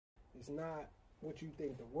It's not what you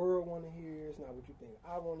think the world want to hear. It's not what you think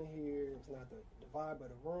I want to hear. It's not the vibe of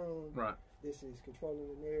the room. Right. This is controlling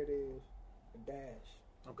the narrative, a dash.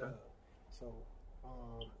 Okay. So,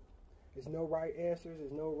 there's no right answers.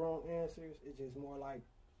 There's no wrong answers. It's just more like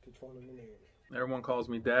controlling the narrative. Everyone calls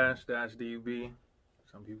me Dash DUB.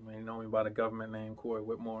 Some people may know me by the government name, Corey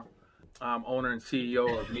Whitmore. I'm owner and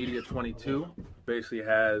CEO of Media 22. Basically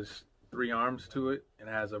has 3 arms to it. It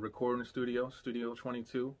has a recording studio, Studio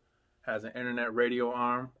 22. Has an internet radio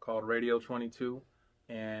arm called Radio 22.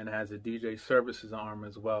 And has a DJ services arm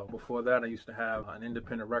as well. Before that, I used to have an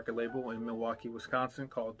independent record label in Milwaukee, Wisconsin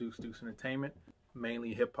called Deuce Deuce Entertainment.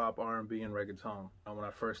 Mainly hip-hop, R&B, and reggaeton. When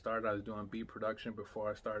I first started, I was doing beat production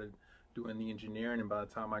before I started doing the engineering, and by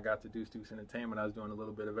the time I got to Deuce Deuce Entertainment, I was doing a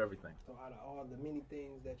little bit of everything. So out of all the many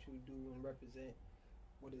things that you do and represent,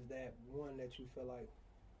 what is that one that you feel like,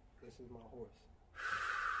 this is my horse?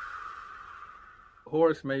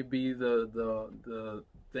 Horse may be the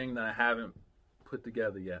thing that I haven't put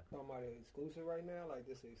together yet. Talking about an exclusive right now? Like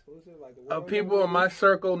this is exclusive? Like the people in my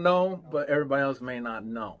circle know, but everybody else may not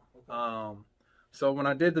know. Okay. So when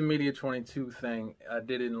I did the Media 22 thing, I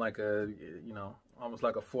did it in like a, almost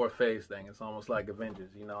like a 4-phase thing. It's almost like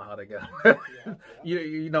Avengers. You know how they got,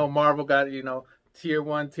 you know, Marvel got, tier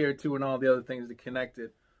 1, tier 2, and all the other things that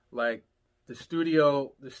connected. Like the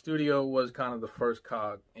studio was kind of the first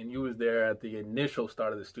cog, and you was there at the initial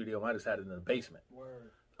start of the studio. I just had it in the basement.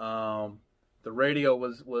 Word. The radio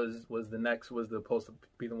was the next, was supposed to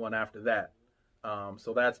be the one after that.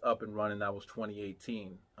 So that's up and running. That was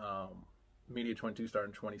 2018. Media 22 started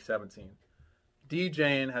in 2017.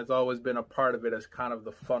 DJing has always been a part of it as kind of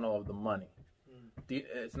the funnel of the money.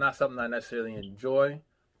 It's not something I necessarily enjoy,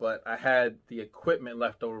 but I had the equipment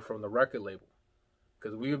left over from the record label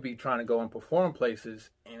because we would be trying to go and perform places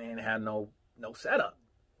and it had no setup.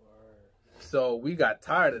 So we got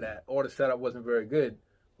tired of that, or the setup wasn't very good.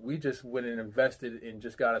 We just went and invested and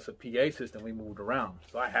just got us a PA system. We moved around.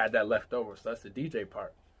 So I had that left over. So that's the DJ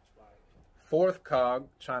part. 4th cog,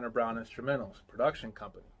 China Brown Instrumentals, production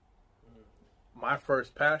company. My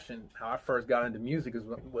first passion, how I first got into music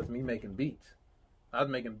was me making beats. I was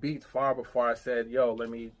making beats far before I said, yo, let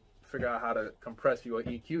me figure out how to compress you or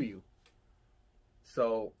EQ you.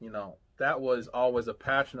 So, that was always a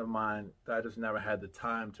passion of mine that I just never had the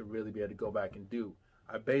time to really be able to go back and do.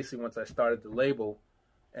 I basically, once I started the label,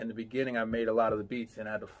 in the beginning, I made a lot of the beats and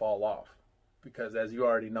I had to fall off. Because as you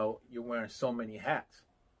already know, you're wearing so many hats.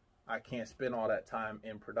 I can't spend all that time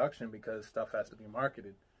in production because stuff has to be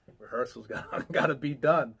marketed. Rehearsals got to be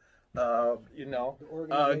done.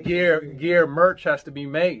 Gear, merch has to be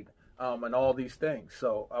made, and all these things.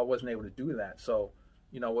 So I wasn't able to do that. So,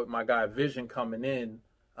 with my guy Vision coming in,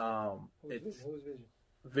 Who's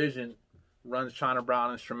Vision runs China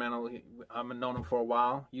Brown Instrumental. I've known him for a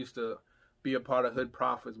while. Used to be a part of Hood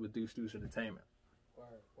Profits with Deuce Deuce Entertainment.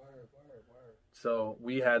 Word. So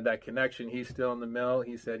we had that connection. He's still in the mill.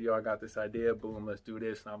 He said, yo, I got this idea. Boom, let's do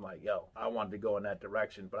this. And I'm like, yo, I wanted to go in that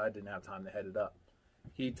direction, but I didn't have time to head it up.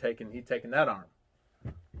 He taken that arm.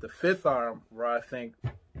 The 5th arm, where I think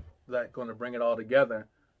that's going to bring it all together,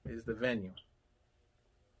 is the venue.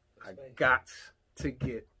 I got to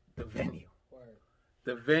get the venue. Word.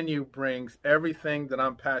 The venue brings everything that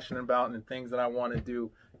I'm passionate about and things that I want to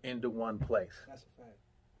do into one place. That's a fact.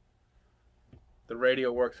 The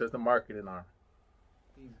radio works as the marketing arm.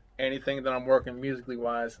 Anything that I'm working musically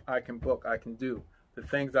wise, I can book, I can do. The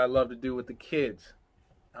things I love to do with the kids,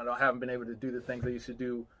 I haven't been able to do the things I used to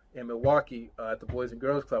do in Milwaukee at the Boys and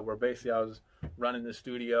Girls Club, where basically I was running the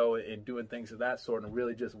studio and doing things of that sort and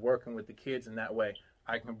really just working with the kids in that way.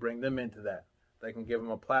 I can bring them into that. I can give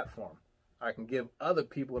them a platform. I can give other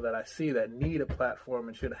people that I see that need a platform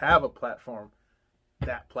and should have a platform,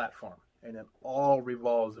 that platform. And it all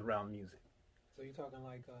revolves around music. So you're talking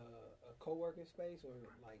like a co-working space or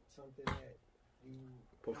like something that you...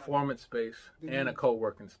 Performance space and a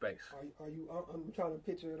co-working space. Are you? I'm trying to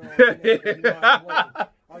picture it all.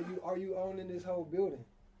 Are you owning this whole building?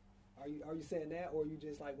 Are you saying that, or you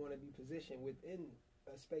just like want to be positioned within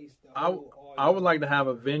a space? I would like to have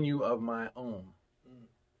a venue of my own.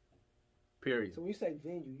 Period. So when you say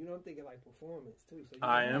venue, I'm thinking like performance too. So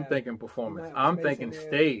I am thinking performance. I'm thinking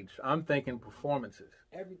stage. I'm thinking performances.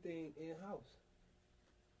 Everything in house.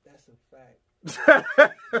 That's a fact.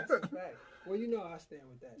 That's a fact. Well, I stand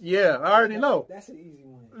with that. Yeah, I already know. That's an easy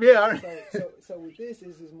one. Yeah. So with this,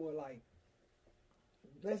 it's just more like,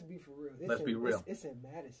 let's be for real. Let's be real. It's in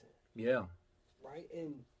Madison. Yeah. Right?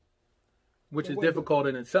 And which is difficult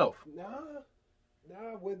in itself. Nah.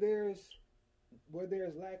 Where there's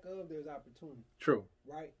lack of, there's opportunity. True.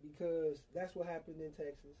 Right? Because that's what happened in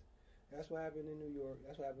Texas. That's what happened in New York.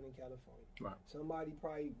 That's what happened in California. Right. Somebody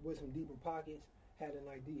probably with some deeper pockets had an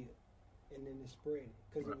idea, and then it spread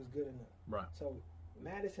because it was good enough. Right. So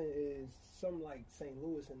Madison is something like St.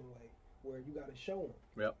 Louis in a way, where you got to show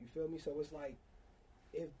them. Yep. You feel me? So it's like,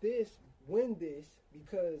 if win this,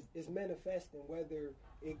 because it's manifesting, whether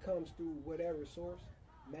it comes through whatever source,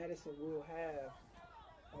 Madison will have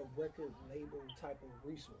a record label type of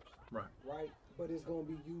resource. Right. Right? But it's going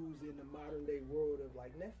to be used in the modern day world of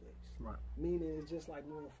like Netflix. Right. Meaning it's just like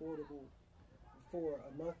more affordable for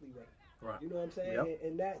a monthly rate. Right. You know what I'm saying? Yep.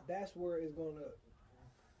 And that's where it's going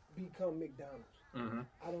to become McDonald's. Mm-hmm.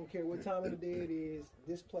 I don't care what time of the day it is.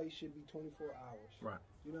 This place should be 24 hours. Right.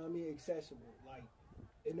 You know what I mean? Accessible. Like,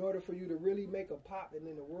 in order for you to really make a pop and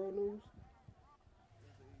in the world news,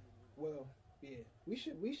 well, yeah, we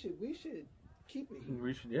should keep it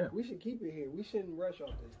here. We should keep it here. We shouldn't rush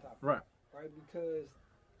off this topic. Right. Right? Because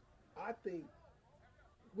I think,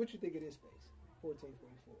 what you think of this space,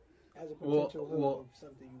 1444, as a potential hub of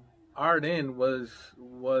something you... Art In was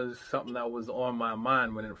something that was on my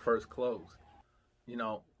mind when it first closed. You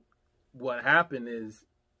know, what happened is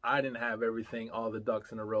I didn't have all the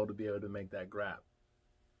ducks in a row to be able to make that grab.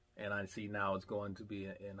 And I see now it's going to be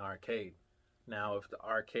an arcade. Now, if the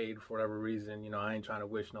arcade, for whatever reason, you know, I ain't trying to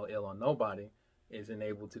wish no ill on nobody, isn't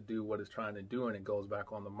able to do what it's trying to do and it goes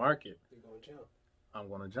back on the market, they're going to jump. I'm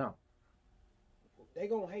going to jump. They're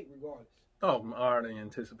going to hate regardless. Oh, I already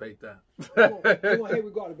anticipate that. They're going to hate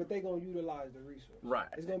regardless, but they're going to utilize the resource. Right.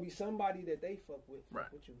 It's going to be somebody that they fuck with,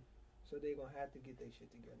 right. with you. So they're going to have to get their shit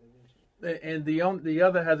together eventually. And the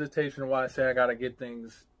other hesitation why I say I had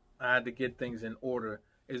to get things in order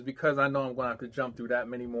is because I know I'm going to have to jump through that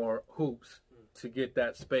many more hoops to get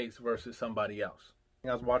that space versus somebody else.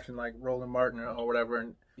 I was watching like Roland Martin or whatever,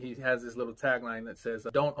 and he has this little tagline that says,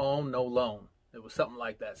 "Don't own, no loan." It was something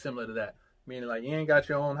like that, similar to that. Meaning like, you ain't got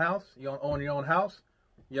your own house, you don't own your own house,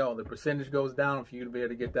 yo, the percentage goes down for you to be able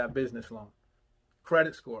to get that business loan.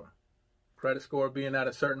 Credit score being at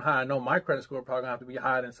a certain high. I know my credit score probably gonna have to be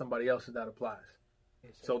higher than somebody else's that applies.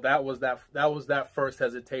 So that was that first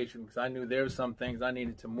hesitation, because I knew there were some things I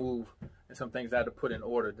needed to move and some things I had to put in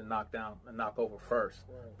order to knock down and knock over first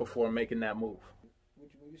before making that move.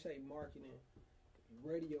 When you say marketing,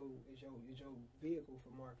 radio is your vehicle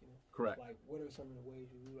for marketing. Correct. Like, what are some of the ways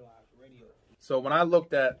you utilize radio? So when I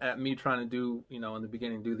looked at me trying to do, you know, in the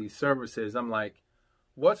beginning, do these services, I'm like,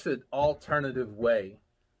 what's an alternative way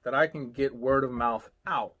that I can get word of mouth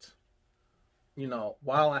out, you know,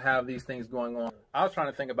 while I have these things going on? I was trying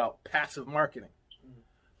to think about passive marketing.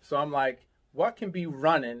 So I'm like, what can be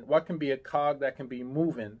running? What can be a cog that can be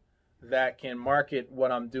moving that can market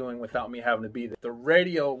what I'm doing without me having to be there? The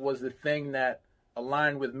radio was the thing that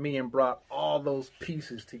aligned with me and brought all those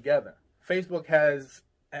pieces together. Facebook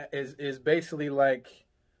is basically like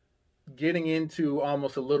getting into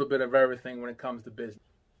almost a little bit of everything when it comes to business.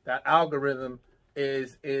 That algorithm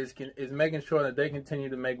is making sure that they continue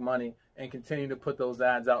to make money and continue to put those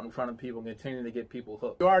ads out in front of people and continue to get people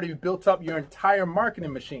hooked. You already built up your entire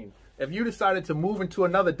marketing machine. If you decided to move into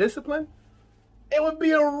another discipline, it would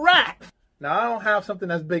be a wrap. Now, I don't have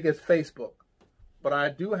something as big as Facebook, but I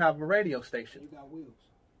do have a radio station. You got wheels.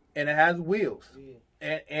 And it has wheels.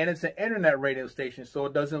 Yeah. And it's an internet radio station, so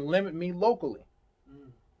it doesn't limit me locally.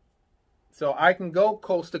 So I can go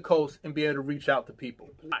coast to coast and be able to reach out to people.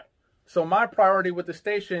 So my priority with the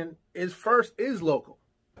station is local.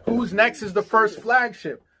 Who's Next is the first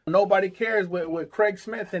flagship. Nobody Cares with Craig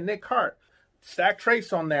Smith and Nick Hart. Stack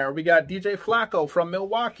Trace on there. We got DJ Flacco from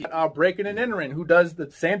Milwaukee. Breaking and Entering, who does the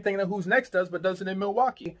same thing that Who's Next does, but does it in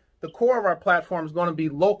Milwaukee. The core of our platform is going to be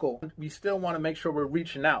local. We still want to make sure we're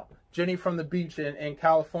reaching out. Jenny from the Beach in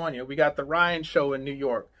California. We got The Ryan Show in New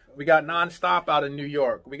York. We got Nonstop out of New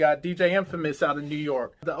York. We got DJ Infamous out of New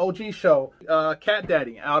York. The OG Show, Cat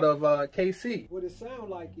Daddy out of KC. What it sounds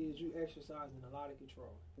like is you exercising a lot of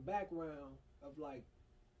control. The background of like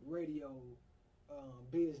radio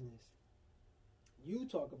business, you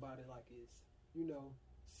talk about it like it's, you know,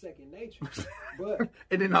 second nature. But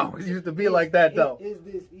it didn't always used to be like that, though. Is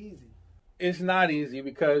this easy? It's not easy,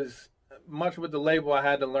 because much with the label I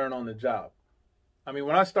had to learn on the job. I mean,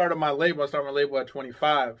 when I started my label at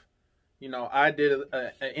 25. You know, I did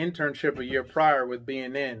an internship a year prior with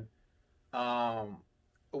BNN,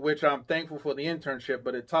 which I'm thankful for the internship,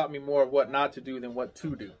 but it taught me more of what not to do than what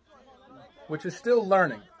to do, which is still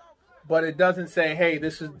learning. But it doesn't say, hey,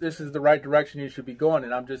 this is the right direction you should be going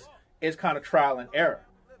in. It's kind of trial and error.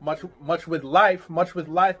 Much with life,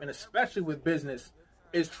 and especially with business,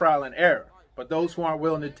 is trial and error. But those who aren't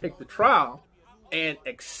willing to take the trial and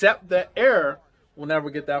accept the error will never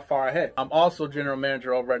get that far ahead. I'm also general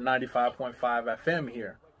manager over at 95.5 FM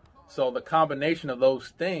here. So the combination of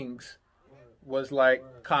those things was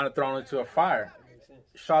like kind of thrown into a fire.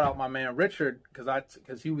 Shout out my man Richard,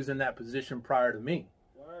 because he was in that position prior to me.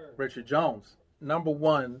 Richard Jones. Number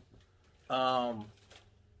one, know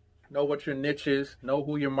what your niche is, know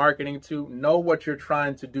who you're marketing to, know what you're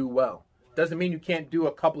trying to do well. Doesn't mean you can't do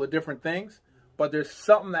a couple of different things, but there's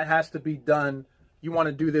something that has to be done. You want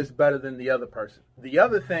to do this better than the other person. The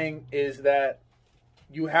other thing is that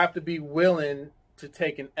you have to be willing to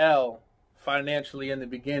take an L financially in the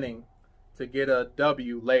beginning to get a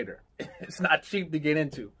W later. It's not cheap to get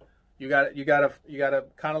into. You gotta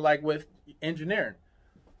kind of like with engineering.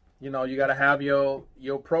 You know, you gotta have your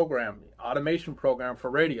program, automation program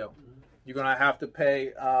for radio. You're gonna have to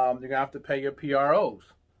pay. Your PROs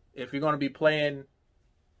if you're gonna be playing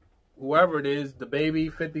whoever it is, the Baby,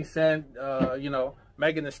 50 Cent,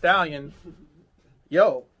 Megan Thee Stallion.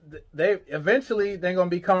 Yo, they're gonna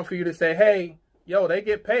be coming for you to say, hey, yo, they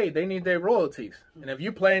get paid. They need their royalties. And if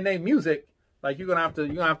you playing their music, like you're gonna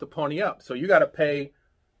have to pony up. So you gotta pay.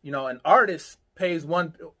 An artist pays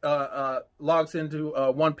logs into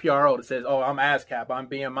one PRO that says, oh, I'm ASCAP, I'm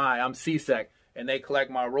BMI, I'm CSEC, and they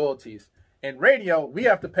collect my royalties. In radio, we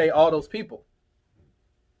have to pay all those people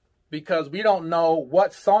because we don't know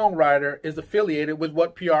what songwriter is affiliated with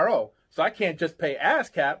what PRO. So I can't just pay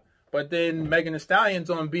ASCAP, but then Megan Thee Stallion's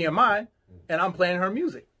on BMI, and I'm playing her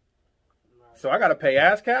music. So I got to pay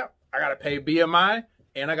ASCAP, I got to pay BMI,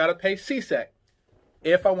 and I got to pay CSEC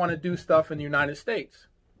if I want to do stuff in the United States.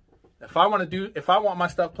 If I want my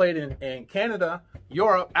stuff played in Canada,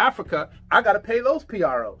 Europe, Africa, I got to pay those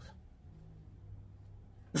PROs.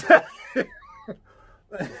 What's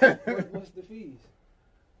the fees?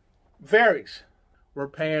 Varies. We're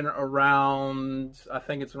paying around, I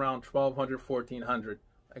think it's around $1,200, $1,400.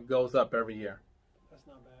 It goes up every year. That's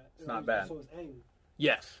not bad. It's not bad. So it's annual.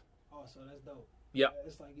 Yes. Oh, so that's dope. Yep.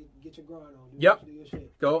 It's like get your grind on. Yep. Do your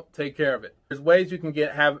shit. Go take care of it. There's ways you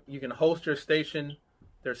can host your station.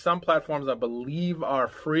 There's some platforms I believe are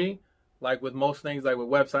free, like with most things, like with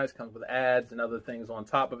websites, comes with ads and other things on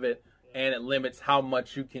top of it, and it limits how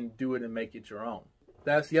much you can do it and make it your own.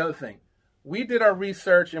 That's the other thing. We did our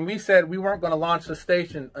research, and we said we weren't going to launch the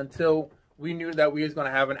station until we knew that we was going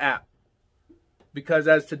to have an app. Because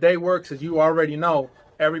as today works, as you already know,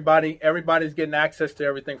 everybody's getting access to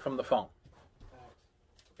everything from the phone.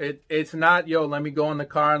 It's not, yo, let me go in the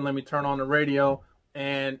car and let me turn on the radio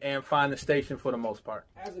and find the station for the most part.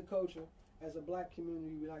 As a culture, as a black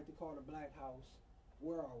community, we like to call the Black House.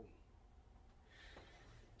 Where are we?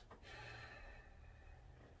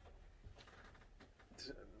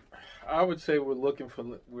 I would say we're looking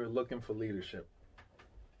for leadership.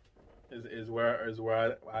 Is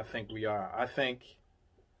where I think we are. I think,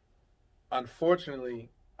 unfortunately,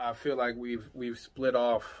 I feel like we've split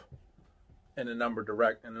off in a number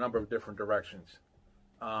of different directions.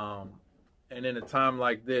 And in a time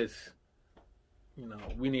like this,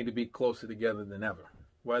 we need to be closer together than ever.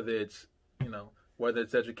 Whether it's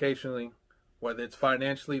educationally, whether it's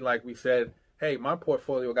financially, like we said, hey, my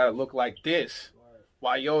portfolio got to look like this,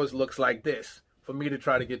 while yours looks like this, for me to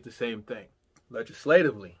try to get the same thing.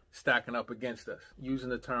 Legislatively, stacking up against us, using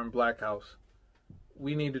the term Black House,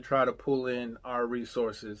 we need to try to pull in our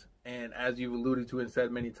resources, and as you've alluded to and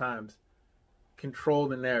said many times, control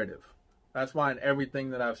the narrative. That's why in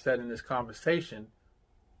everything that I've said in this conversation,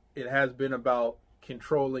 it has been about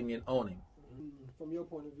controlling and owning. From your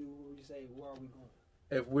point of view, what would you say, where are we going?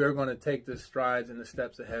 If we're going to take the strides and the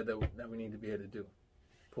steps ahead that we need to be able to do,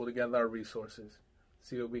 pull together our resources,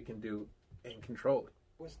 see what we can do, and control it.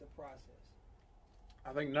 What's the process?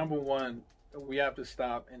 I think number one, we have to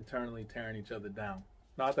stop internally tearing each other down.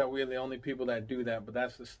 Not that we're the only people that do that, but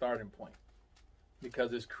that's the starting point,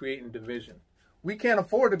 because it's creating division. We can't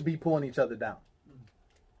afford to be pulling each other down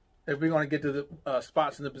if we're going to get to the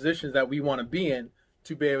spots and the positions that we want to be in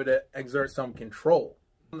to be able to exert some control.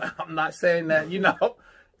 I'm not saying that,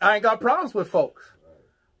 I ain't got problems with folks.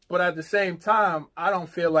 But at the same time, I don't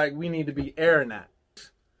feel like we need to be airing that.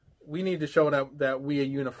 We need to show that we a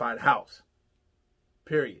unified house,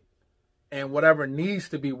 period. And whatever needs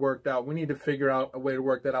to be worked out, we need to figure out a way to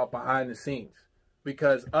work that out behind the scenes,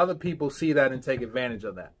 because other people see that and take advantage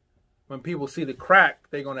of that. When people see the crack,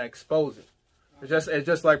 they're going to expose it. It's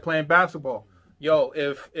just like playing basketball. Yo,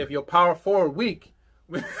 if your power forward weak,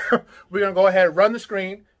 we're going to go ahead and run the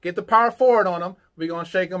screen, get the power forward on them. We're going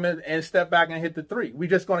to shake them and step back and hit the three. We're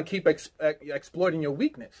just going to keep exploiting your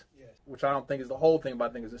weakness, which I don't think is the whole thing, but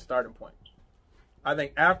I think is the starting point. I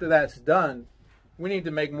think after that's done, we need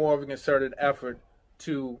to make more of a concerted effort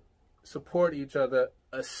to support each other,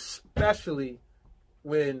 especially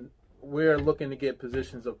when we're looking to get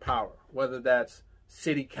positions of power, whether that's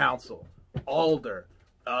city council, alder,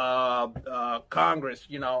 Congress,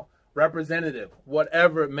 representative,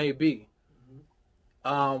 whatever it may be.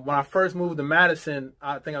 When I first moved to Madison,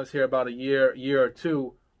 I think I was here about a year or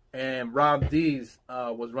two, and Rob Dees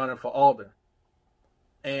was running for alder.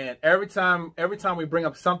 And every time we bring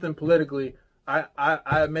up something politically, I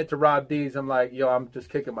admit to Rob Dees, I'm like, yo, I'm just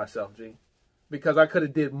kicking myself, G, because I could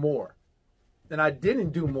have did more, and I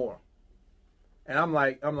didn't do more. And I'm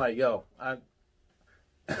like, yo,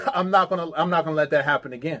 I'm not gonna let that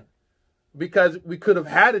happen again, because we could have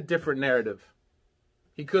had a different narrative.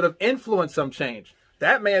 He could have influenced some change.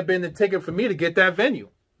 That may have been the ticket for me to get that venue.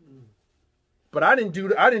 But I didn't do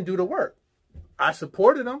the work. I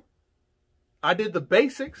supported him. I did the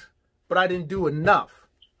basics, but I didn't do enough.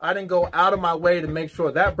 I didn't go out of my way to make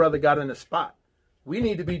sure that brother got in the spot. We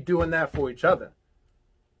need to be doing that for each other.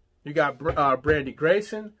 You got Brandy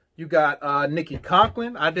Grayson. You got Nikki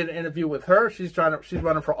Conklin. I did an interview with her. She's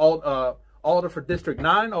running for alder for District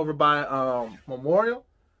 9 over by Memorial.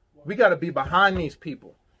 We got to be behind these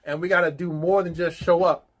people, and we got to do more than just show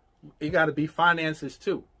up. It got to be finances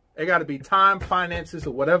too. It got to be time, finances,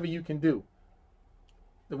 or whatever you can do.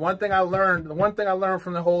 The one thing I learned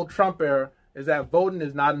from the whole Trump era is that voting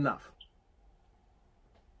is not enough.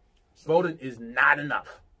 Voting is not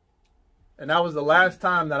enough. And that was the last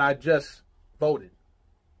time that I just voted.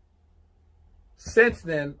 Since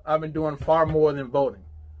then, I've been doing far more than voting.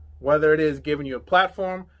 Whether it is giving you a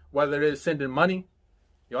platform, whether it is sending money.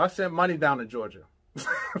 Yo, I sent money down to Georgia.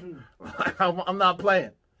 I'm not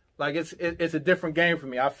playing. Like, it's a different game for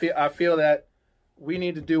me. I feel that we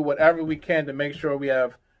need to do whatever we can to make sure we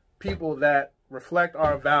have people that reflect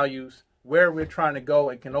our values, where we're trying to go,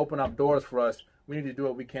 and can open up doors for us. We need to do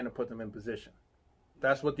what we can to put them in position.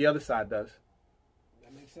 That's what the other side does.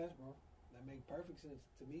 That makes sense, bro. That makes perfect sense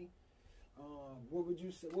to me. What would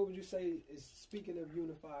you say is, speaking of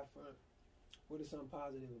unified front, what is something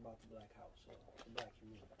positive about the Black House or the Black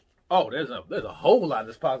community? Oh, there's a whole lot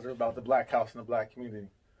that's positive about the Black House and the Black community.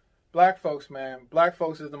 Black folks, man. Black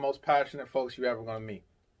folks is the most passionate folks you're ever going to meet.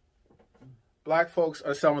 Black folks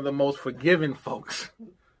are some of the most forgiving folks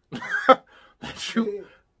that you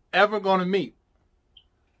ever going to meet.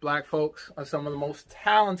 Black folks are some of the most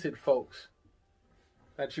talented folks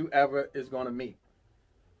that you ever is going to meet.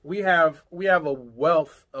 We have a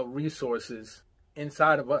wealth of resources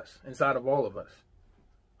inside of us, inside of all of us.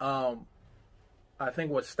 I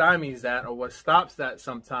think what stymies that, or what stops that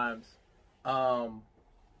sometimes, are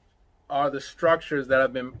the structures that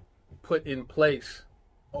have been put in place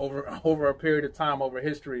over a period of time, over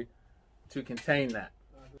history, to contain that,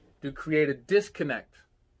 to create a disconnect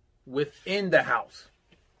within the house.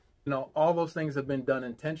 All those things have been done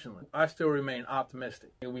intentionally. I still remain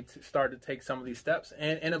optimistic. We start to take some of these steps,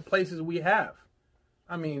 and in the places we have.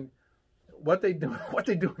 I mean, what they doing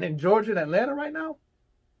in Georgia and Atlanta right now?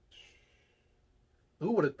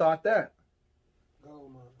 Who would have thought that?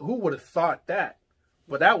 Who would have thought that?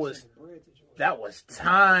 But that was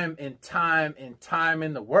time and time and time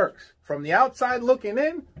in the works. From the outside looking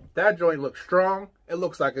in, that joint looks strong. It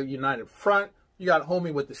looks like a united front. You got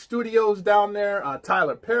homie with the studios down there,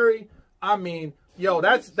 Tyler Perry. I mean, yo,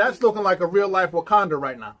 that's looking like a real life Wakanda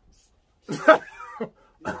right now.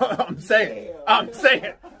 I'm saying,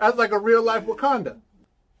 that's like a real life Wakanda.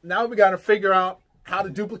 Now we got to figure out how to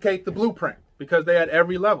duplicate the blueprint, because they're at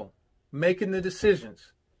every level, making the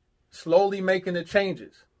decisions, slowly making the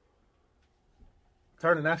changes.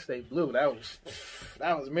 Turning that state blue, that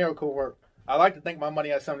was miracle work. I like to think my money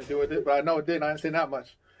had something to do with it, but I know it didn't. I didn't say that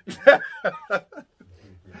much.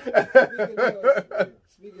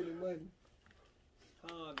 Speaking of money,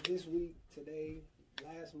 this week, today,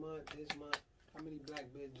 last month, this month, how many black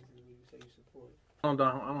businesses would you say you supported? I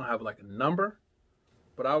don't have like a number,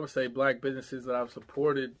 but I would say black businesses that I've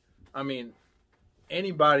supported. I mean,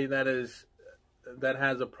 anybody that has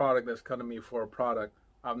a product that's come to me for a product,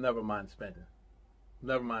 I've never mind spending,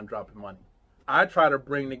 never mind dropping money. I try to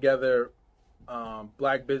bring together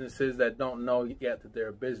black businesses that don't know yet that they're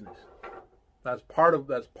a business. That's part of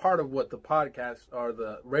what the podcast or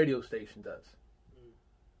the radio station does.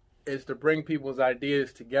 Is to bring people's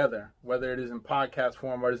ideas together, whether it is in podcast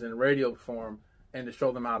form or it is in radio form, and to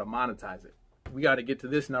show them how to monetize it. We got to get to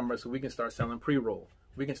this number so we can start selling pre-roll.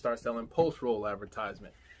 We can start selling post-roll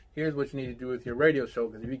advertisement. Here's what you need to do with your radio show,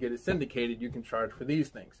 because if you get it syndicated, you can charge for these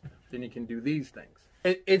things. Then you can do these things.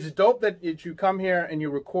 It's dope that you come here and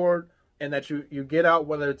you record and that you get out,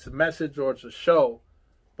 whether it's a message or it's a show,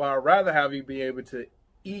 but I'd rather have you be able to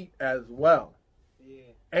eat as well. Yeah.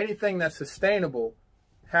 Anything that's sustainable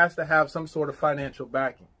has to have some sort of financial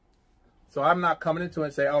backing. So I'm not coming into it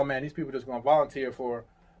and say, oh man, these people are just going to volunteer for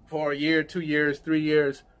for a year, 2 years, 3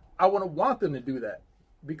 years, I wouldn't want them to do that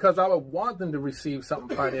because I would want them to receive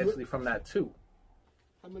something financially from that too.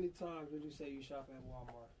 How many times would you say you shop at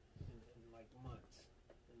Walmart in like months?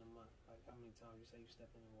 In a month, like how many times you say you step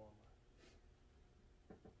in Walmart?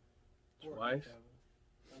 Twice.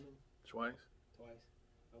 I mean, Twice.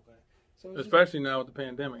 Okay. So especially now with the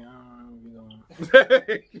pandemic, I don't know if you're going.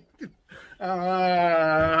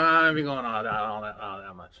 I don't be going all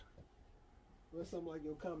that much. What's some like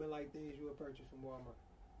your common like things you would purchase from Walmart?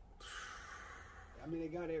 I mean, they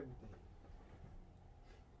got everything.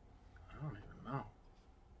 I don't even know.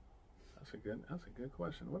 That's a good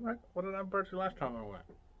question. What did I purchase last time I went?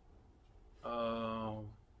 I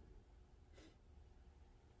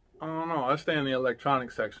don't know. I stay in the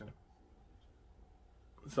electronics section,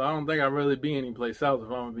 so I don't think I'd really be anyplace else if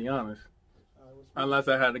I'm gonna be honest. Unless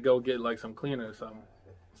I had to go get like some cleaner or something,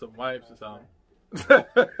 some wipes or something. Well,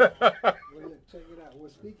 look, check it out. Well,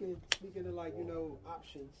 speaking of like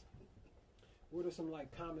options, what are some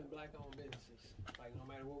like common black-owned businesses? Like no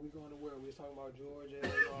matter what we go in the world, we was talking about Georgia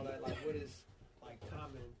and all that. Like what is like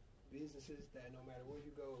common businesses that no matter where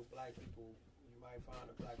you go, black people you might find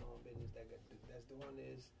a black-owned business that's doing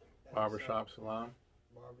this. Barbershop salon.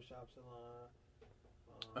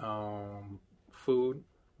 Food,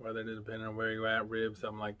 whether it's depending on where you're at, ribs,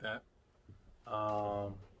 something like that.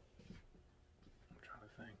 I'm trying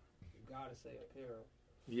to think. You gotta say apparel.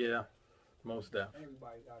 Yeah, most definitely.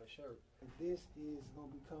 Everybody got a shirt. This is gonna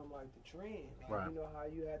become like the trend. Like, right. You know how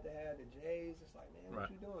you had to have the J's? It's like, man, what right.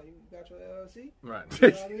 you doing? You got your LLC? Right. You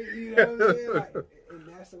know what I mean? You know what I'm saying? Like, and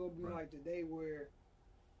that's gonna be like the day where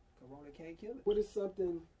Corona can't kill it. What is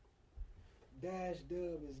something Dash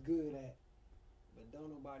Dub is good at, but don't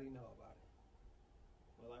nobody know about it?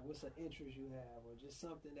 Or like, what's an interest you have, or just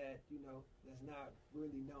something that that's not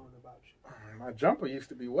really known about you? My jumper used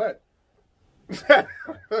to be wet.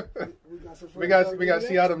 we got to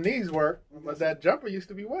see how them knees work, but that jumper used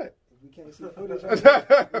to be wet. We can't see footage. We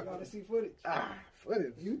gotta see footage.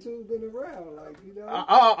 Footage. YouTube's been around, like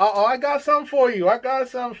I got something for you.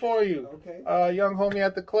 Okay. Young homie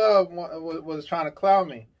at the club was trying to clown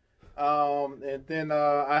me. And then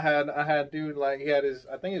I had dude like he had his,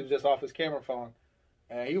 I think it was just off his camera phone,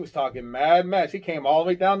 and he was talking mad mess. He came all the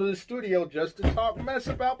way down to the studio just to talk mess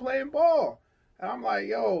about playing ball. And I'm like,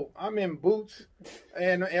 yo, I'm in boots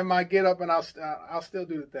and my get up, and I'll still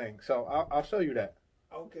do the thing. So I'll show you that.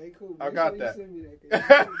 Okay, cool. I got that. Send me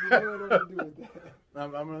that. You know what I'm gonna do with that.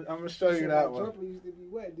 I'm gonna show you that one. Jumper used to be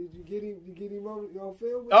wet. Did you get him on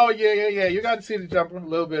film? Oh yeah. You got to see the jumper. A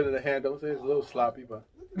little bit of the handles. It's a little sloppy, but.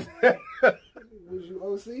 Was you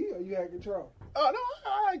OC or you had control? Oh no,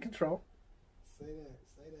 I had control. Say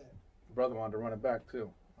that. Brother wanted to run it back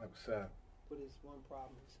too. I was sad. What is one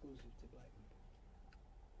problem exclusive to black people?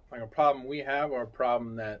 Like a problem we have, or a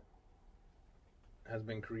problem that has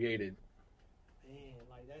been created? Man,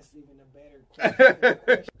 like that's even a better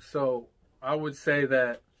question. So I would say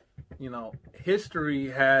that history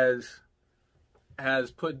has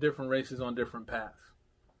put different races on different paths.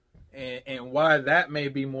 And why that may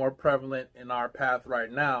be more prevalent in our path right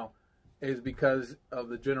now is because of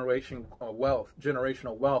the generational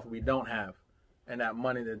wealth we don't have, and that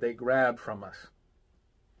money that they grabbed from us.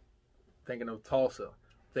 Thinking of Tulsa,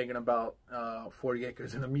 thinking about 40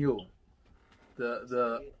 acres and a mule,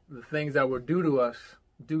 the things that were due to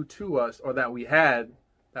us, or that we had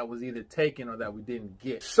that was either taken or that we didn't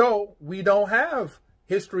get. So we don't have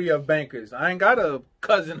history of bankers. I ain't got a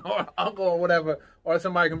cousin or uncle or whatever, or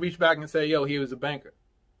somebody can reach back and say, yo, he was a banker.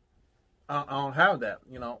 I don't have that.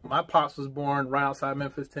 My pops was born right outside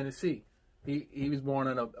Memphis, Tennessee. He was born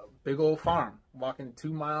in a big old farm, walking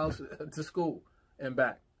 2 miles to school and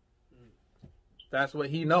back. That's what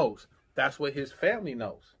he knows. That's what his family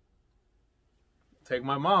knows. Take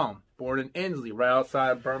my mom, born in Inslee, right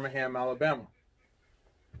outside Birmingham, Alabama.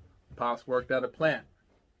 Pops worked at a plant.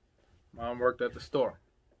 Mom worked at the store.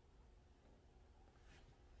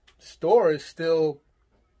 Store is still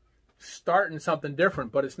starting something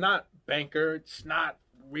different, but it's not banker. It's not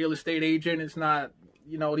real estate agent. It's not,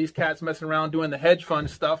 these cats messing around doing the hedge fund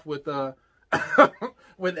stuff with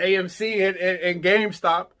with AMC and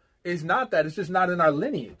GameStop. It's not that. It's just not in our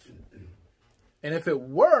lineage. And if it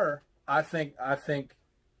were, I think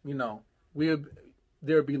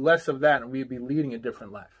there'd be less of that, and we'd be leading a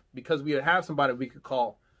different life, because we would have somebody we could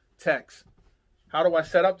call, text. How do I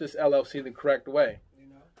set up this LLC the correct way?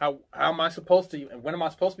 How am I supposed to, and when am I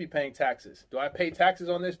supposed to be paying taxes? Do I pay taxes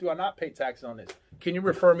on this? Do I not pay taxes on this? Can you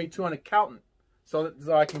refer me to an accountant so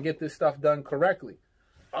I can get this stuff done correctly?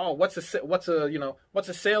 Oh, what's a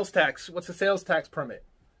sales tax? What's a sales tax permit?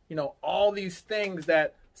 All these things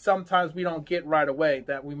that sometimes we don't get right away,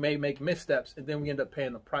 that we may make missteps, and then we end up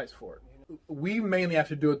paying the price for it. We mainly have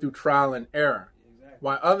to do it through trial and error. Exactly.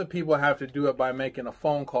 While other people have to do it by making a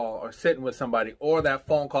phone call or sitting with somebody, or that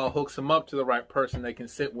phone call hooks them up to the right person they can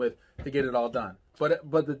sit with to get it all done.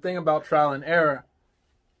 But the thing about trial and error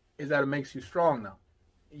is that it makes you strong now.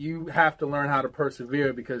 You have to learn how to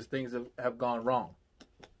persevere because things have gone wrong.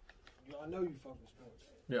 I know you fuck with sports.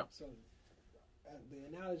 Yeah. So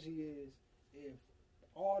the analogy is, if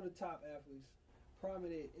all the top athletes,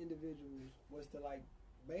 prominent individuals, was to like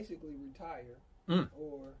basically retire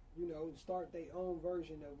or, you know, start their own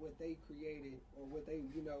version of what they created or what they,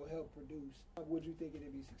 you know, helped produce, would you think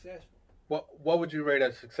it'd be successful? What would you rate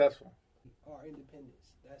as successful? Or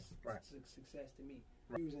independence. That's right. Success to me.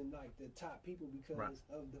 Right. Using like the top people because right.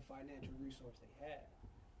 of the financial resource they have.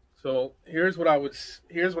 So here's what I would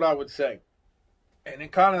say, and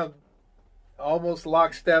it kind of almost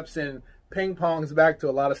locksteps and ping pongs back to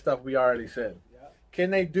a lot of stuff we already said. Yep.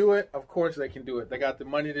 Can they do it? Of course they can do it. They got the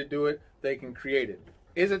money to do it. They can create it.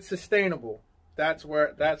 Is it sustainable? That's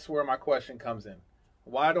where my question comes in.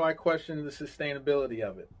 Why do I question the sustainability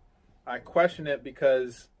of it? I question it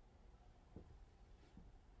because,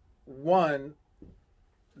 one,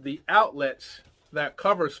 the outlets that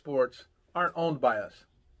cover sports aren't owned by us.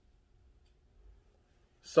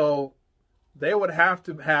 So they would have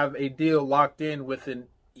to have a deal locked in with an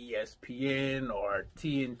ESPN or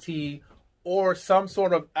TNT or some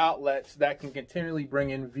sort of outlets that can continually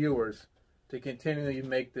bring in viewers to continually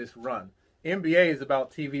make this run. NBA is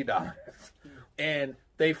about TV dollars. And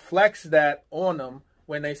they flexed that on them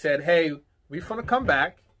when they said, hey, we're going to come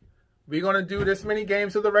back. We're going to do this many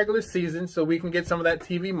games of the regular season so we can get some of that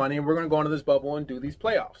TV money, and we're going to go into this bubble and do these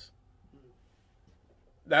playoffs.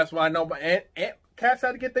 That's why I know. And cats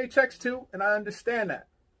had to get their checks too, and I understand that.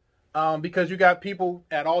 Because you got people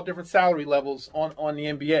at all different salary levels on the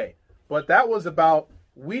NBA. But that was about,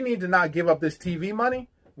 we need to not give up this TV money.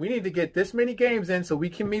 We need to get this many games in so we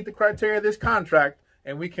can meet the criteria of this contract,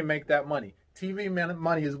 and we can make that money. TV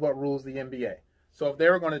money is what rules the NBA. So if they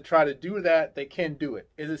were going to try to do that, they can do it.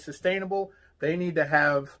 Is it sustainable? They need to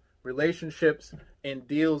have relationships and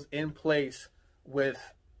deals in place with,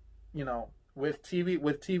 you know, with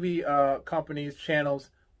TV companies, channels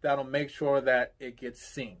that'll make sure that it gets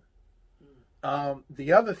seen.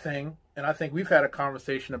 The other thing, and I think we've had a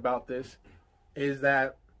conversation about this, is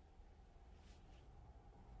that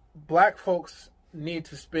black folks need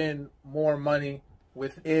to spend more money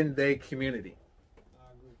within their community.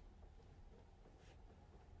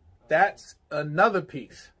 That's another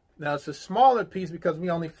piece. Now, it's a smaller piece because we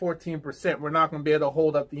only 14%. We're not going to be able to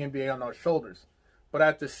hold up the NBA on our shoulders. But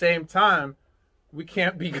at the same time, we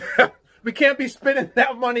can't be we can't be spending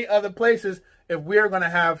that money other places if we're going to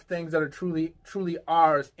have things that are truly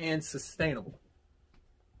ours and sustainable.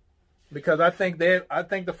 Because I think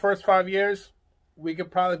the first 5 years we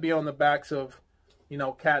could probably be on the backs of, you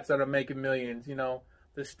know, cats that are making millions, you know,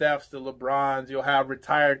 the Stephs, the LeBrons. You'll have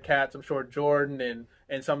retired cats. I'm sure Jordan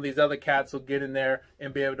and some of these other cats will get in there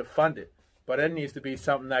and be able to fund it. But it needs to be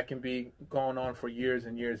something that can be going on for years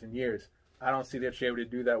and years and years. I don't see that you're able to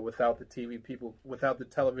do that without the TV people, without the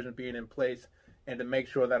television being in place, and to make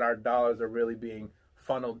sure that our dollars are really being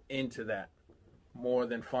funneled into that more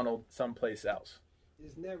than funneled someplace else.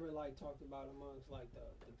 It's never like talked about amongst like the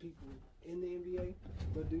people in the NBA,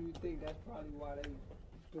 but do you think that's probably why they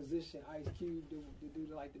position Ice Cube to do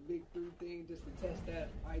like the big three thing, just to test that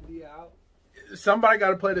idea out? Somebody got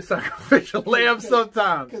to play the sacrificial lamb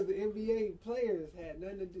sometimes. Because the NBA players had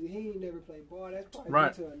nothing to do. He ain't never played ball. That's probably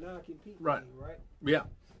right. to a non-compete right. game, right? Yeah.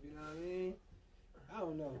 You know what I mean? I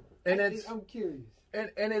don't know. And I'm curious.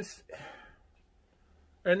 And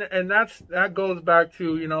that goes back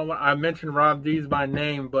to, you know, I mentioned Rob G's by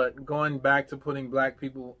name, but going back to putting black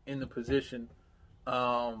people in the position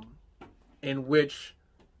in which,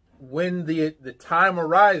 when the time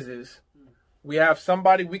arises, we have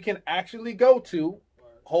somebody we can actually go to,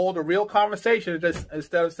 hold a real conversation, just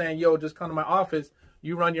instead of saying, yo, just come to my office,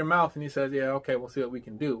 you run your mouth, and he says, yeah, okay, we'll see what we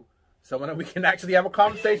can do. Someone that we can actually have a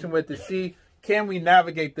conversation with to see, can we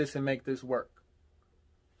navigate this and make this work?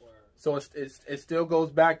 So it still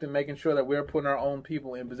goes back to making sure that we're putting our own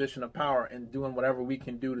people in position of power and doing whatever we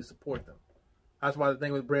can do to support them. That's why the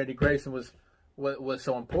thing with Brandy Grayson was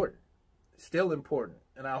so important. Still important.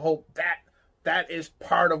 And I hope that is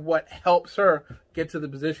part of what helps her get to the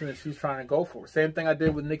position that she's trying to go for. Same thing I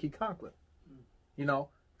did with Nikki Conklin. You know,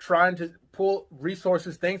 trying to pull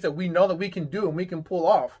resources, things that we know that we can do and we can pull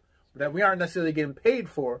off, that we aren't necessarily getting paid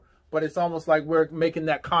for, but it's almost like we're making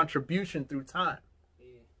that contribution through time.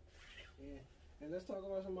 Yeah. And let's talk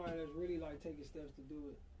about somebody that's really like taking steps to do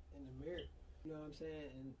it in the mirror. You know what I'm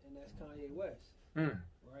saying? And that's Kanye West.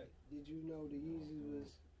 Right? Did you know the Yeezy was,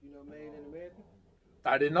 made in America?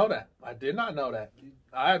 I didn't know that. I did not know that.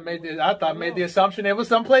 I thought I made the assumption it was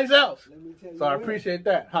someplace else. Let me tell you. So I appreciate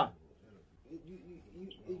that, huh?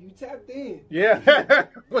 You tapped in. Yeah,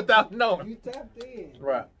 without knowing. You tapped in.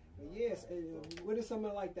 Right. But yes, what are some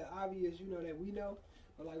of like the obvious, that we know?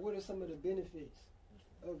 Or like what are some of the benefits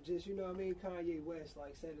of just, Kanye West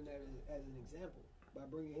like setting that as an example by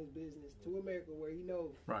bringing his business to America where he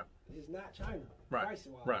knows it's not China,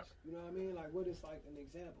 price-wise. Right. You know what I mean? Like what is like an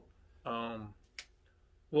example?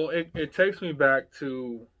 Well, it takes me back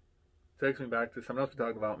to something else we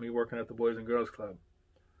talked about, me working at the Boys and Girls Club.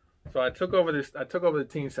 So I took over the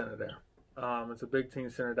teen center there. It's a big teen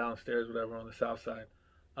center downstairs, whatever, on the south side.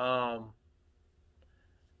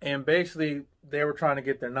 And basically they were trying to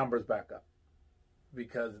get their numbers back up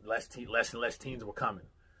because less and less teens were coming.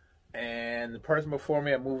 And the person before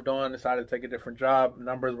me had moved on, decided to take a different job.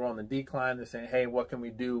 Numbers were on the decline. They're saying, hey, what can we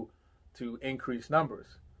do to increase numbers?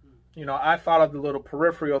 I thought of the little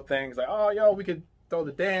peripheral things like, oh, we could throw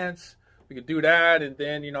the dance. We could do that. And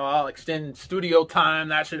then, I'll extend studio time.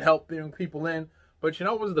 That should help bring people in. But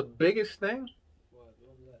what was the biggest thing? What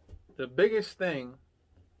was that? The biggest thing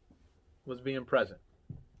was being present.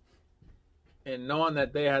 And knowing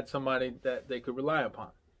that they had somebody that they could rely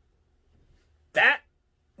upon. That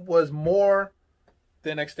was more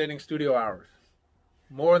than extending studio hours.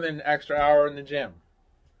 More than an extra hour in the gym.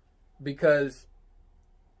 Because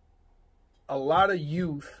a lot of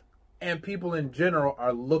youth and people in general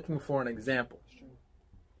are looking for an example.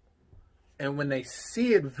 And when they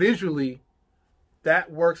see it visually,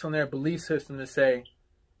 that works on their belief system to say,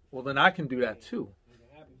 well, then I can do that too.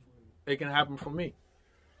 It can happen for me.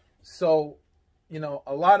 So,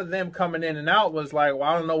 a lot of them coming in and out was like, well,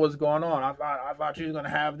 I don't know what's going on. I thought you were going to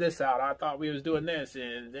have this out. I thought we was doing this,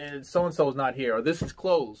 and so-and-so's not here, or this is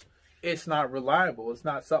closed. It's not reliable. It's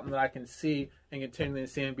not something that I can see and continually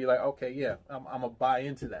see and be like, okay, yeah, I'm going to buy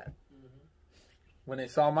into that. When they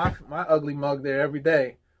saw my ugly mug there every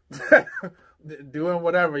day, doing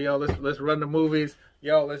whatever, let's run the movies,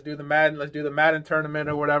 let's do the Madden tournament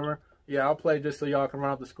or whatever. Yeah, I'll play just so y'all can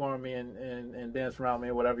run up the score on me and dance around me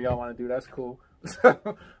or whatever y'all want to do. That's cool.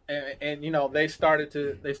 and they started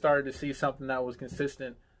to see something that was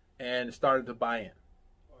consistent and started to buy in.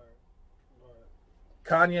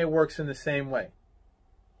 Kanye works in the same way.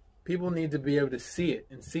 People need to be able to see it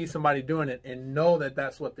and see somebody doing it and know that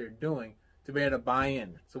that's what they're doing to be able to buy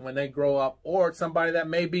in. So when they grow up, or somebody that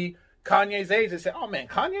may be Kanye's age, they say, oh man,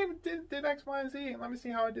 Kanye did X, Y, and Z. Let me see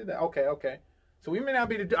how I did that. Okay. So we may not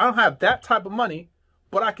be I don't have that type of money,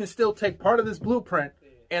 but I can still take part of this blueprint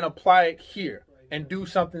and apply it here and do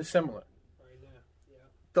something similar.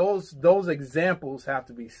 Those examples have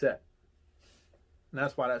to be set. And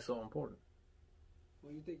that's why that's so important.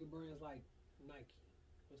 When you think of brands like Nike,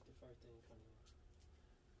 what's the first thing coming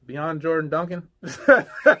up? Beyond Jordan Duncan? Talk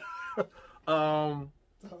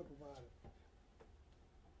about it.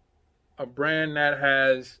 A brand that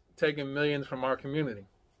has taken millions from our community.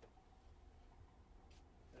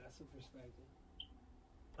 That's a perspective.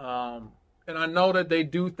 And I know that they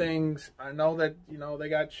do things. I know that, they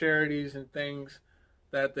got charities and things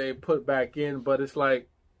that they put back in, but it's like,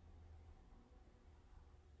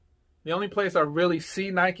 the only place I really see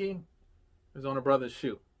Nike is on a brother's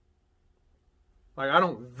shoe. Like, I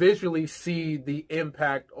don't visually see the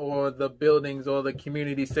impact or the buildings or the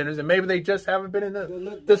community centers. And maybe they just haven't been in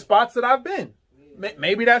the spots that I've been.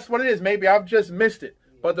 Maybe that's what it is. Maybe I've just missed it.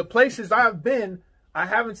 But the places I've been, I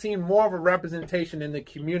haven't seen more of a representation in the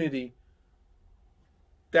community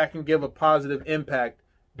that can give a positive impact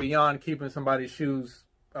beyond keeping somebody's shoes,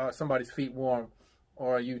 somebody's feet warm,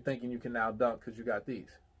 or you thinking you can now dunk because you got these.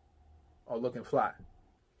 Or looking fly.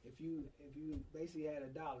 If you basically had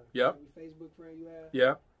 $1, yep. Every Facebook friend you have,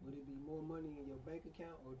 yeah, would it be more money in your bank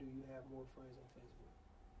account, or do you have more friends on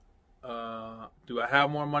Facebook? Do I have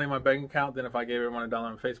more money in my bank account than if I gave everyone $1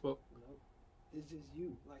 on Facebook? No, it's just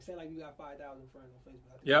you. Like, say like you got 5,000 friends on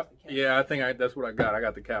Facebook. Yep. Yeah, I think that's what I got. I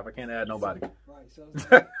got the cap. I can't add nobody. Right. So it's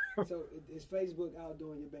like, so is Facebook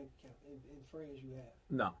outdoing your bank account and friends you have?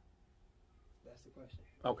 No. That's the question.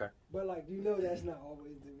 Okay. But like, that's not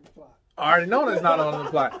always the reply. I already know that's not on the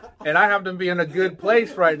reply. And I have to be in a good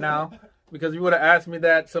place right now, because you would have asked me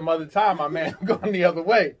that some other time, my man, going the other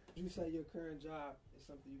way. You say your current job is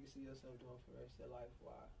something you can see yourself doing for the rest of your life.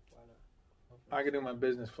 Why not? I can do my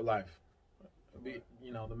business for life.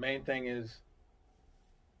 The main thing is,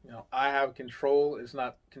 I have control. It's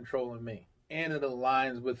not controlling me. And it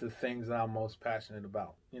aligns with the things that I'm most passionate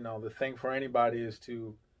about. The thing for anybody is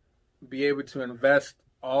to be able to invest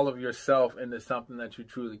all of yourself into something that you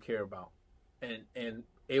truly care about. and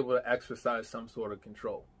able to exercise some sort of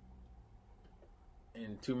control.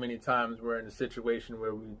 And too many times we're in a situation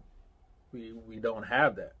where we don't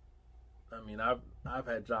have that. I mean, I've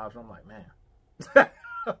had jobs where I'm like, man,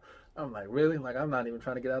 I'm like, really? Like, I'm not even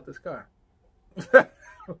trying to get out this car.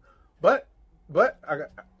 but I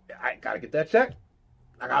gotta get that check.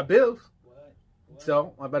 I got bills. What?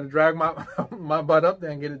 So I better drag my butt up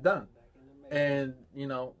there and get it done. And, you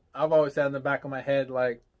know, I've always had in the back of my head,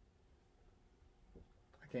 like,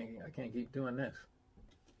 I can't keep doing this.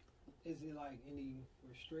 Is it like any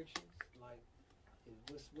restrictions? Like,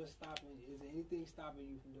 what's stopping? Is there anything stopping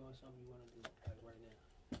you from doing something you want to do like right now?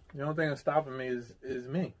 The only thing that's stopping me is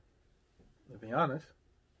me. To be honest.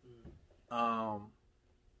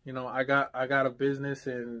 You know, I got a business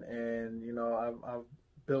and you know I've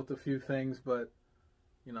built a few things, but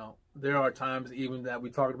you know there are times even that we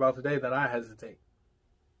talked about today that I hesitate.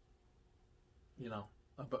 You know,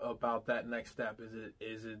 about that next step.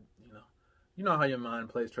 Is it you know how your mind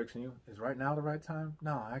plays tricks on you? Is right now the right time?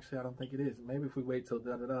 No, actually I don't think it is. Maybe if we wait till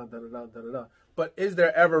da da da da da da da da. But is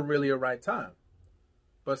there ever really a right time?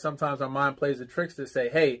 But sometimes our mind plays the tricks to say,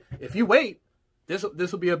 hey, if you wait, this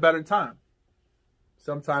will be a better time.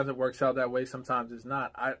 Sometimes it works out that way. Sometimes it's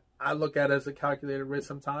not. I look at it as a calculated risk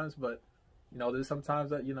sometimes, but you know, there's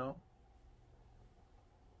sometimes that, you know,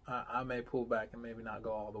 I may pull back and maybe not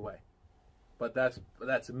go all the way. But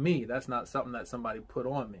that's me. That's not something that somebody put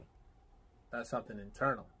on me. That's something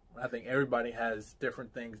internal. I think everybody has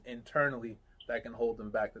different things internally that can hold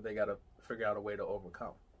them back that they got to figure out a way to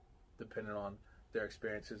overcome, depending on their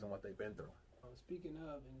experiences and what they've been through. Speaking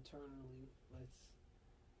of internally, let's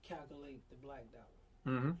calculate the black dollar.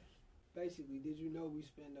 Mm-hmm. Basically, did you know we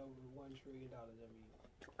spend over $1 trillion every year?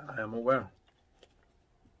 I am aware.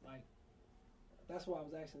 Like, that's why I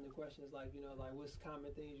was asking the questions, like, you know, like what's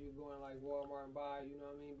common things you go in like Walmart and buy, you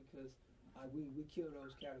know what I mean? Because like we kill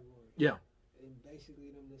those categories. Yeah. And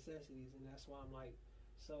basically them necessities, and that's why I'm like,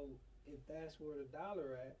 so if that's where the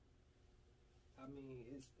dollar at, I mean,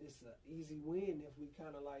 it's an easy win if we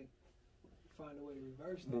kind of like find a way to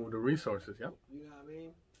reverse that. Move the resources, yep. You know what I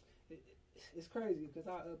mean? It's crazy because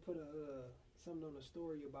I put something on a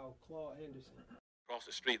story about Claude Henderson. Across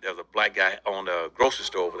the street, there was a black guy on the grocery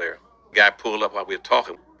store over there. Guy pulled up while we were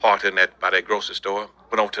talking, parked by that grocery store,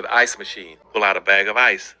 went over to the ice machine, pulled out a bag of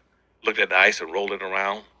ice, looked at the ice and rolled it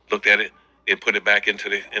around, looked at it, and put it back into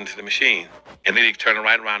the machine. And then he turned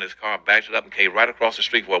right around his car, backed it up, and came right across the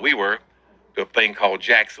street where we were to a thing called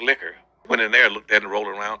Jack's Liquor. Went in there, looked at it, rolled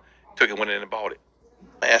it around, took it, went in and bought it.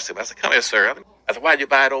 I asked him, I said, come here, sir. I said, why'd you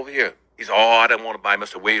buy it over here? He said, oh, I didn't want to buy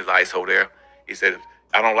Mr. Williams' ice over there. He said,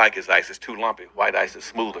 I don't like his ice. It's too lumpy. White ice is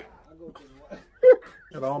smoother.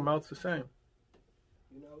 It all melts the same.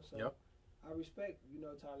 You know, so yep. I respect, you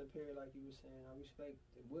know, Tyler Perry, like you were saying. I respect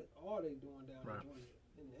what all they doing down in Georgia.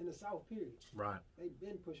 In the South, period. Right. They've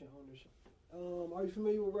been pushing ownership. Are you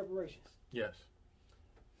familiar with reparations? Yes.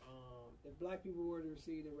 If black people were to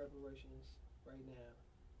receive their reparations right now,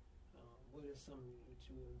 what is something that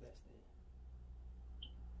you would invest in?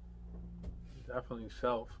 Definitely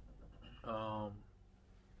self.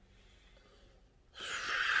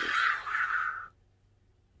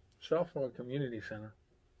 Self for a community center.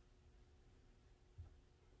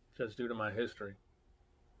 Just due to my history.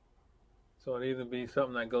 So it'd either be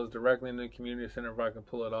something that goes directly into the community center if I can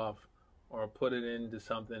pull it off, or put it into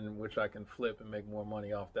something which I can flip and make more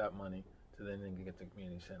money off that money to then get the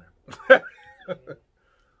community center.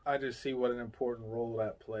 I just see what an important role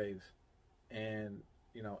that plays. And,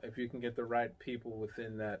 you know, if you can get the right people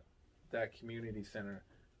within that community center,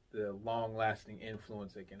 the long-lasting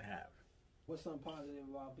influence it can have. What's something positive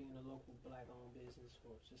about being a local black-owned business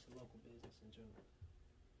or just a local business in general?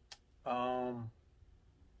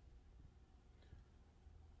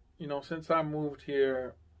 You know, since I moved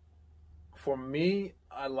here, for me,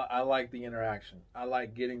 I like the interaction. I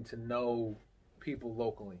like getting to know people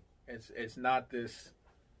locally. It's not this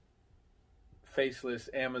faceless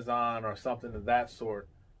Amazon or something of that sort.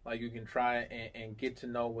 Like, you can try and get to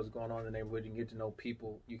know what's going on in the neighborhood. You can get to know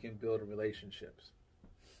people. You can build relationships.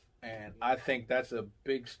 And I think that's a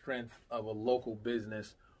big strength of a local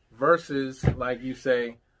business versus, like you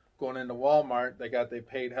say, going into Walmart, they got their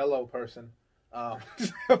paid hello person.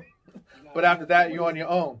 But after that, you're on your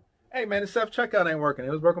own. Hey, man, the self-checkout ain't working.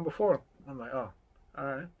 It was working before. I'm like, oh, all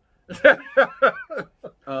right.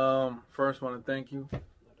 First, want to thank you.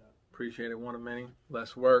 Appreciate it, one of many.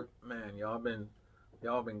 LessWork, man. Y'all been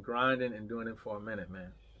grinding and doing it for a minute,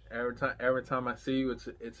 man. Every time I see you, it's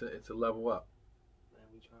a level up. Man,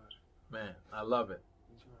 we try. Man, I love it.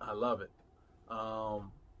 I love it.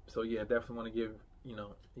 So yeah, definitely want to give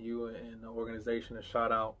you and the organization a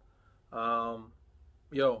shout out. For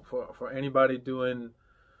anybody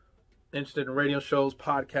interested in radio shows,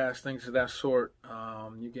 podcasts, things of that sort,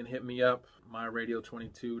 you can hit me up,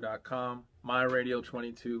 myradio22.com,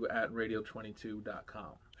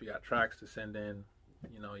 myradio22@radio22.com. If you got tracks to send in,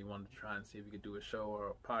 you want to try and see if you could do a show or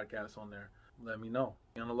a podcast on there, let me know.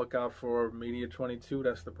 Be on the lookout for Media 22.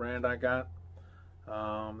 That's the brand I got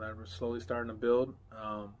that we're slowly starting to build.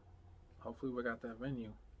 Hopefully we got that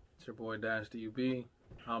venue. It's your boy Dash DUB.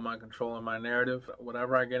 How am I controlling my narrative?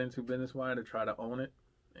 Whatever I get into business-wise, to try to own it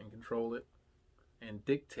and control it and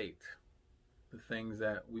dictate the things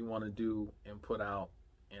that we want to do and put out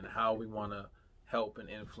and how we want to help and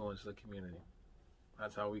influence the community.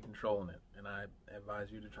 That's how we controlling it. And I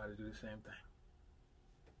advise you to try to do the same thing.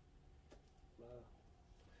 Wow.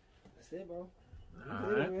 That's it, bro.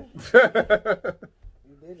 All right.